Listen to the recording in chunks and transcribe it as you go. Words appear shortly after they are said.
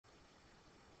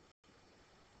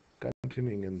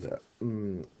Continuing in the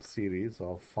series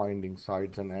of finding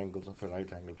sides and angles of a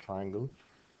right angle triangle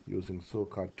using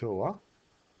sohcahtoa.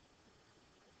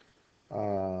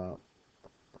 Uh,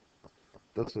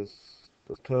 this is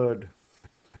the third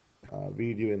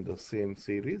video in the same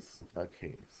series.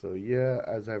 Okay, so here,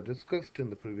 as I've discussed in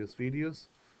the previous videos,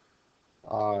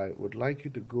 I would like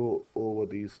you to go over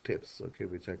these steps, okay,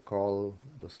 which I call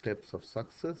the steps of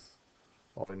success,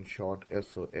 or in short,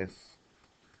 SOS.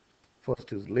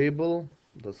 First is label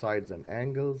the sides and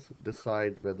angles,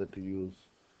 decide whether to use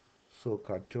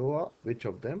sohcahtoa, which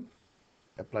of them,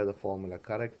 apply the formula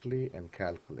correctly and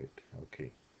calculate.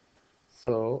 Okay,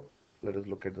 so let us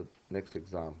look at the next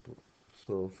example.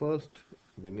 So first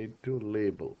we need to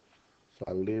label. So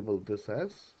I'll label this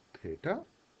as theta.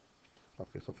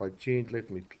 Okay, so if I change, let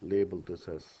me label this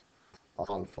as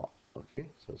alpha. Okay,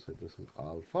 so say this is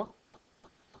alpha.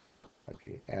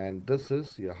 Okay, and this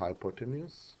is your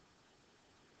hypotenuse,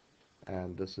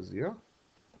 and this is your,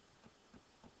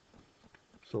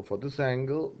 so for this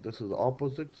angle, this is the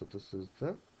opposite, so this is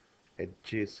the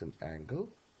adjacent angle,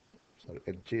 sorry,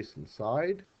 adjacent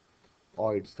side,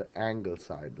 or it's the angle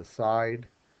side. The side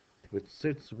which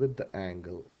sits with the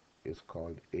angle is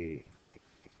called A.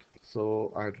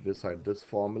 So I have to decide this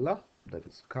formula, that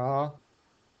is car,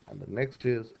 and the next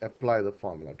is apply the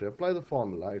formula. To apply the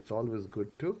formula, it's always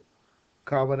good to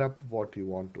cover up what you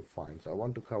want to find. So I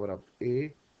want to cover up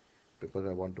A because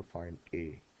I want to find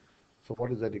A. So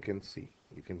what is that you can see?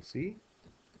 You can see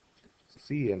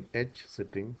C and H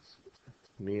sitting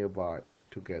nearby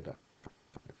together.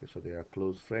 Okay, so they are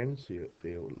close friends.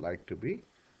 They would like to be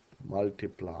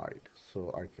multiplied.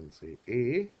 So I can say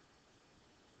A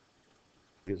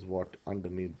is what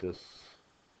underneath this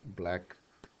black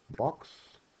box.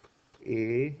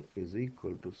 A is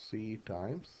equal to C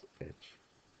times H.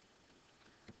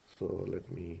 So let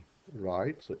me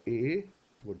write. So A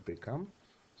would become,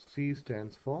 C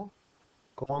stands for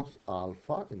cos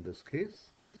alpha in this case,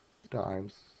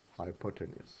 times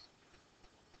hypotenuse.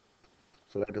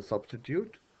 So let us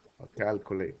substitute or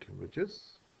calculate, which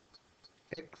is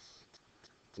x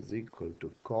is equal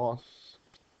to cos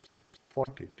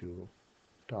 42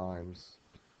 times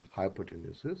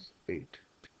hypotenuse is 8.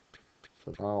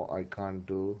 So now I can't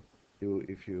do,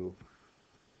 if you,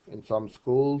 in some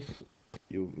schools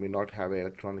you may not have an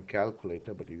electronic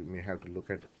calculator, but you may have to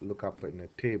look up in a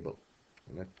table,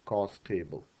 in a cost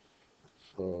table.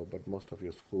 So but most of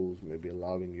your schools may be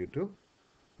allowing you to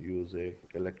use a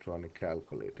electronic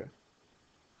calculator.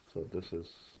 So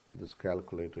this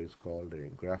calculator is called a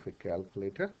graphic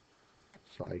calculator.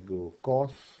 So I go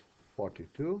cos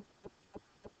 42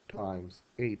 times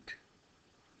 8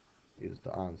 is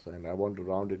the answer, and I want to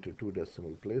round it to 2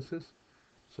 decimal places,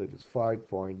 so it is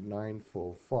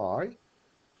 5.945.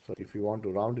 So if you want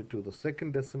to round it to the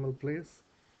second decimal place,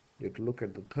 you have to look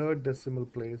at the third decimal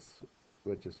place,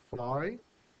 which is 5.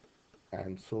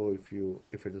 And so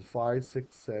if it is 5,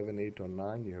 6, 7, 8, or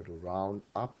 9, you have to round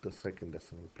up the second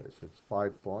decimal place. So it's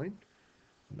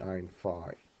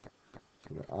 5.95.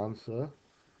 So the answer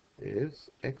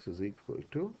is x is equal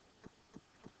to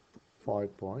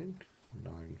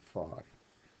 5.95.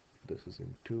 This is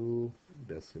in 2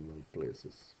 decimal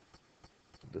places.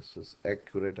 This is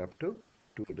accurate up to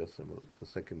 2 decimal, the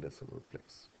second decimal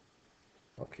place.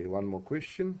 Okay, one more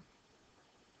question.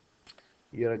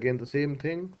 Here again the same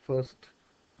thing. First,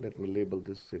 let me label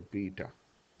this a beta,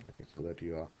 okay, so that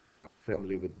you are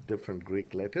familiar with different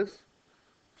Greek letters.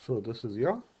 So this is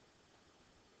your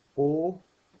O,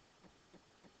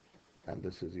 and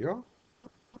this is your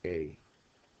A.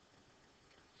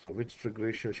 So which trig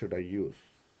ratio should I use?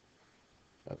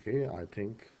 Okay, I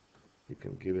think you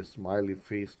can give a smiley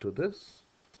face to this.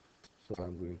 So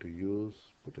I'm going to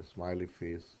put a smiley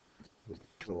face with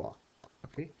toa.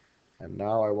 Okay, and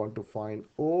now I want to find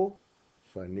O,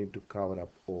 so I need to cover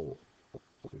up O.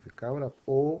 So if you cover up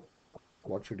O,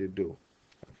 what should you do?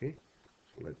 Okay,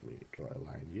 so let me draw a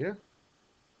line here.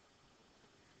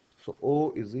 So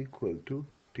O is equal to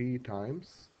T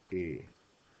times A,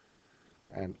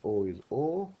 and O is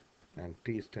O, and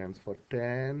T stands for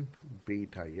tan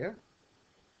beta here,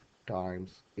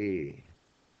 times A.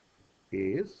 A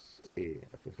is A.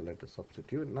 Okay, so let us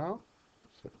substitute now.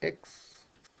 So X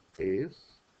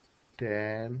is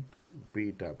tan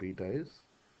beta. Beta is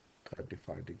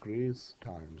 35 degrees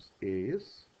times A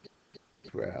is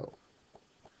 12.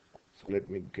 So let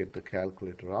me get the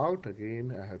calculator out.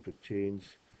 Again, I have to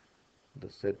change the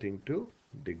setting to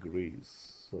degrees.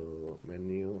 So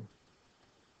menu,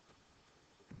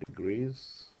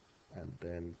 degrees, and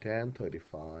then tan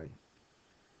 35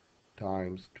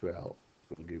 times 12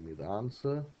 will give me the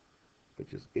answer,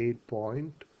 which is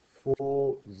 8.40.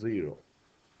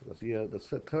 because here the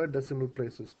third decimal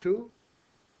place is 2,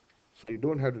 so you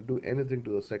don't have to do anything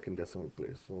to the second decimal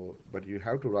place. So, but you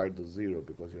have to write the 0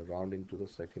 because you're rounding to the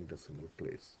second decimal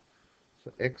place.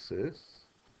 So x is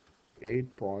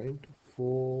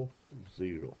 8.40.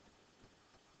 0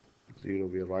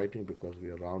 we are writing because we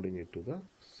are rounding it to the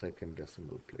second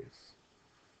decimal place.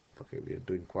 Okay, we are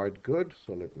doing quite good,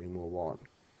 so let me move on.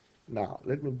 Now,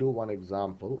 let me do one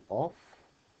example of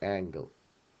angle.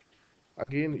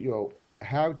 Again, you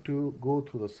have to go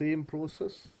through the same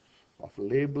process of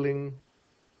labeling,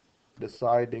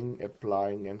 deciding,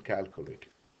 applying, and calculating.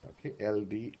 Okay,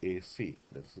 LDAC.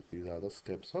 These are the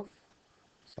steps of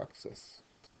success.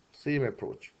 Same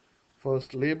approach.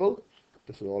 First label.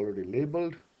 This is already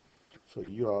labeled. So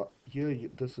you are here.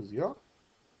 This is your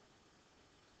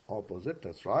opposite.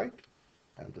 That's right.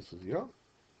 And this is your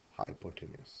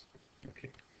hypotenuse. Okay.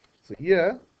 So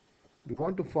here we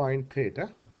want to find theta.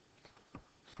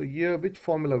 So here, which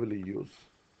formula will you use?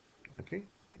 Okay.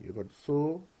 You got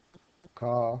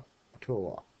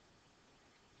sohcahtoa.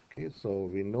 Okay. So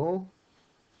we know.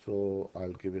 So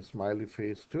I'll give a smiley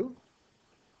face to.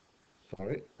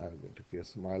 Sorry, I'm going to give a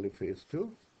smiley face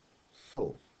to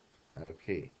so.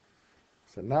 Okay.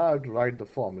 So now I have to write the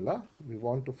formula. We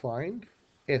want to find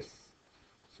S.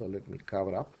 So let me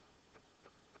cover up.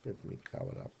 Let me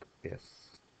cover up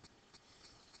S.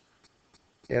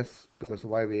 S, because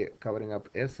why we are covering up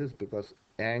S is because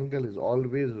angle is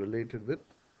always related with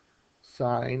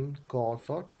sine, cos,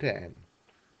 or tan.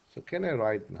 So can I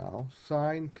write now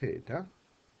sine theta?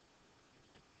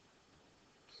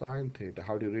 Sine theta,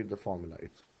 how do you read the formula?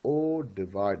 It's O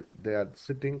divided, they are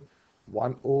sitting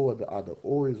one O over the other.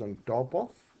 O is on top of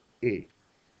A.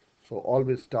 So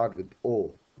always start with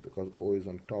O because O is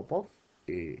on top of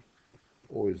A.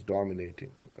 O is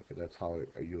dominating. Okay, that's how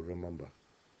you remember.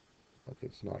 Okay,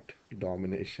 it's not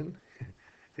domination.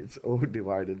 It's O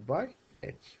divided by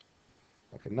H.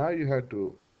 Okay, now you have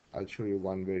to, I'll show you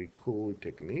one very cool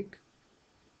technique.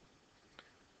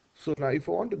 So now if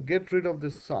I want to get rid of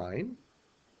this sign,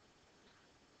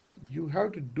 you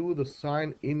have to do the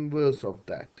sine inverse of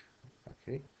that.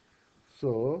 Okay,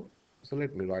 so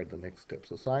let me write the next step.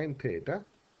 So sine theta.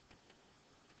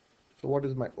 So what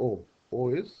is my O? O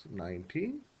is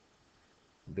 19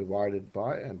 divided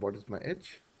by, and what is my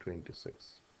H?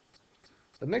 26.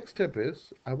 The next step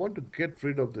is I want to get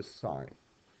rid of this sign.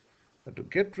 But to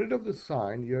get rid of the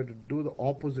sign, you have to do the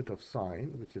opposite of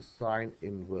sine, which is sine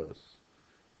inverse.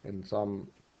 In some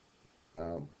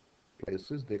um,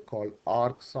 places they call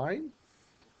arc sine,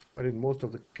 but in most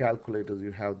of the calculators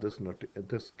you have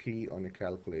this key on a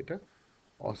calculator,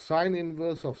 or sine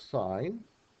inverse of sine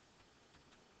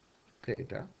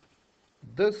theta.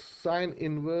 This sine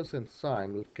inverse and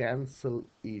sine will cancel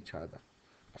each other.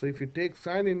 So if you take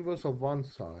sine inverse of one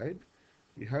side,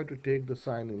 you have to take the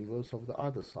sine inverse of the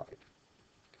other side.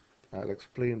 I'll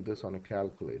explain this on a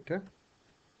calculator.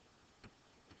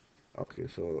 Okay,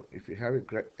 so if you have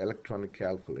a electronic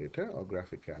calculator or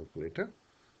graphic calculator,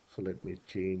 so let me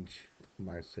change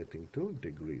my setting to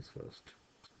degrees first.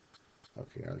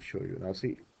 Okay, I'll show you. Now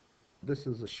see, this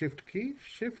is a shift key,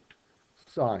 shift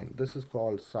sine. This is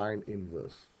called sine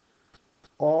inverse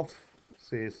of,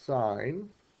 say, sine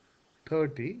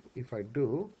 30. If I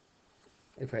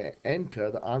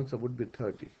enter, the answer would be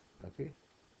 30. Okay.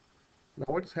 Now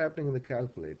what's happening in the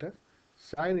calculator?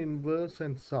 Sine inverse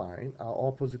and sine are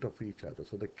opposite of each other,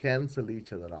 so they cancel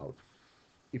each other out.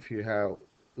 If you have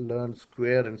learned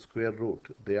square and square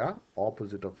root, they are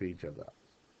opposite of each other.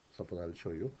 Suppose I'll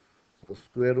show you. So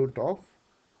square root of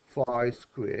 5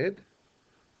 squared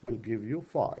will give you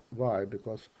 5. Why?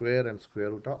 Because square and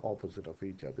square root are opposite of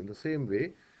each other. In the same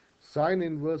way, sine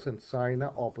inverse and sine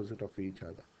are opposite of each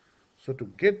other. So to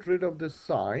get rid of this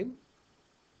sine,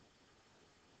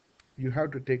 you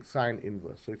have to take sine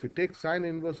inverse. So if you take sine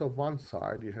inverse of one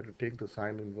side, you have to take the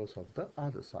sine inverse of the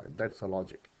other side. That's the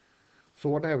logic. So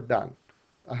what I have done,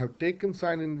 I have taken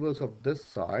sine inverse of this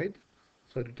side,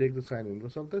 so to take the sine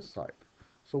inverse of this side.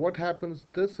 So what happens,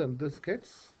 this and this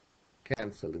gets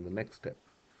cancelled in the next step.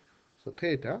 So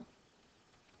theta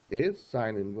is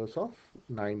sine inverse of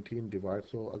 19 divided.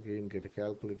 So again, get a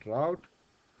calculator out.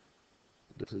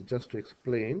 This is just to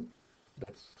explain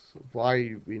that's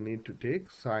why we need to take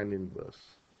sine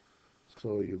inverse.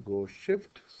 So you go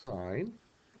shift sine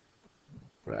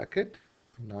bracket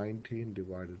 19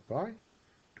 divided by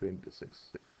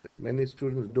 26. Many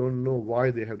students don't know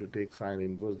why they have to take sine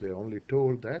inverse. They are only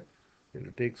told that you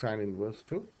have to take sine inverse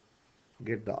to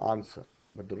get the answer.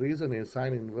 But the reason is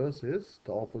sine inverse is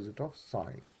the opposite of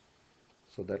sine.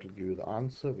 So that will give you the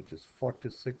answer, which is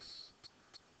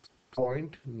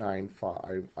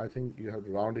 46.95. I think you have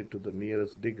to round it to the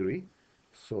nearest degree.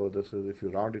 So this is, if you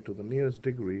round it to the nearest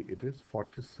degree, it is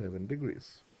 47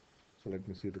 degrees. So let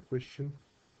me see the question.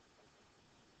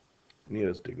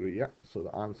 Nearest degree, yeah. So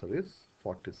the answer is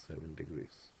 47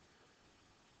 degrees.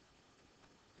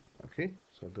 Okay,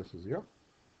 so this is your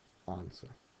answer.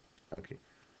 Okay,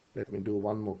 let me do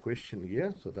one more question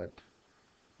here so that,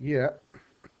 yeah,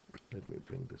 let me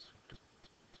bring this.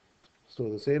 So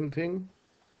the same thing,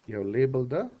 you have to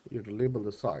label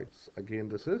the sides. Again,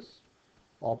 this is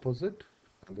opposite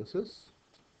and this is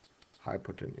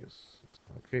hypotenuse.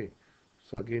 Okay,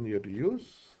 so again you have to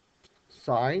use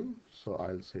sine. So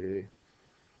I'll say,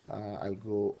 I'll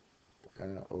go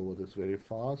over this very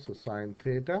fast. So sine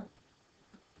theta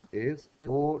is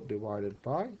O divided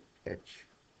by H,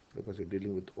 because you're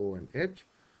dealing with O and H.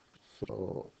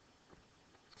 So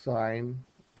sine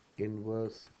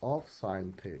inverse of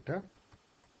sine theta,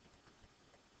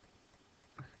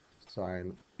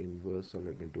 sine inverse, so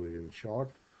let me do it in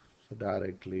short. So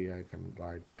directly I can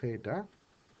write theta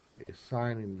is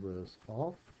sine inverse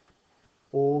of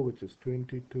O, which is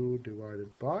 22 divided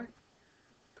by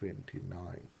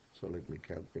 29. So let me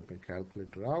get my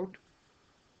calculator out.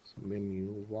 So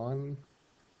menu 1,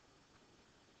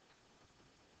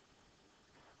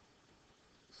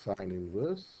 sine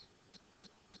inverse.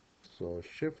 So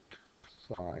shift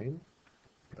sine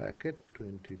bracket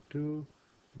 22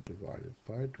 divided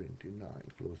by 29.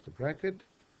 Close the bracket.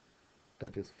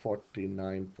 That is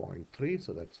 49.3.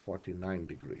 So that's 49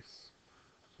 degrees.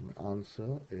 So my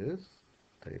answer is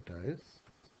theta is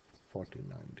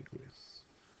 49 degrees.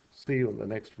 See you in the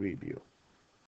next video.